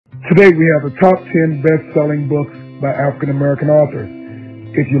Today we have the top 10 best-selling books by African-American authors.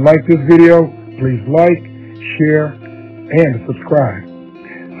 If you like this video, please like, share, and subscribe.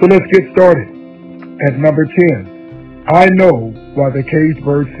 So let's get started. At number 10, I Know Why the Caged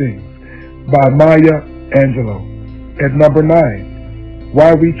Bird Sings by Maya Angelou. At number 9,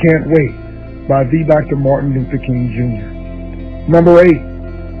 Why We Can't Wait by the Dr. Martin Luther King Jr. Number 8,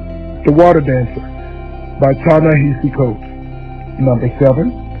 The Water Dancer by Ta-Nehisi Coates. Number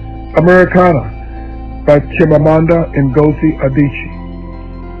 7, Americana by Chimamanda Ngozi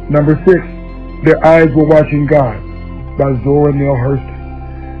Adichie. Number 6, Their Eyes Were Watching God by Zora Neale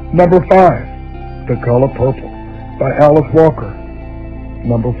Hurston. Number 5, The Color Purple by Alice Walker.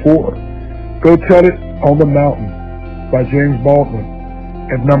 Number 4, Go Tell It on the Mountain by James Baldwin.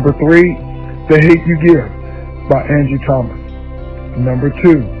 At number 3, The Hate You Give by Angie Thomas. Number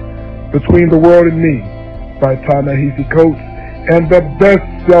 2, Between the World and Me by Ta-Nehisi Coates. And the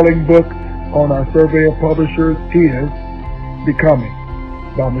best-selling book on our survey of publishers is Becoming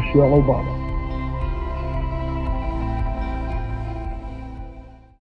by Michelle Obama.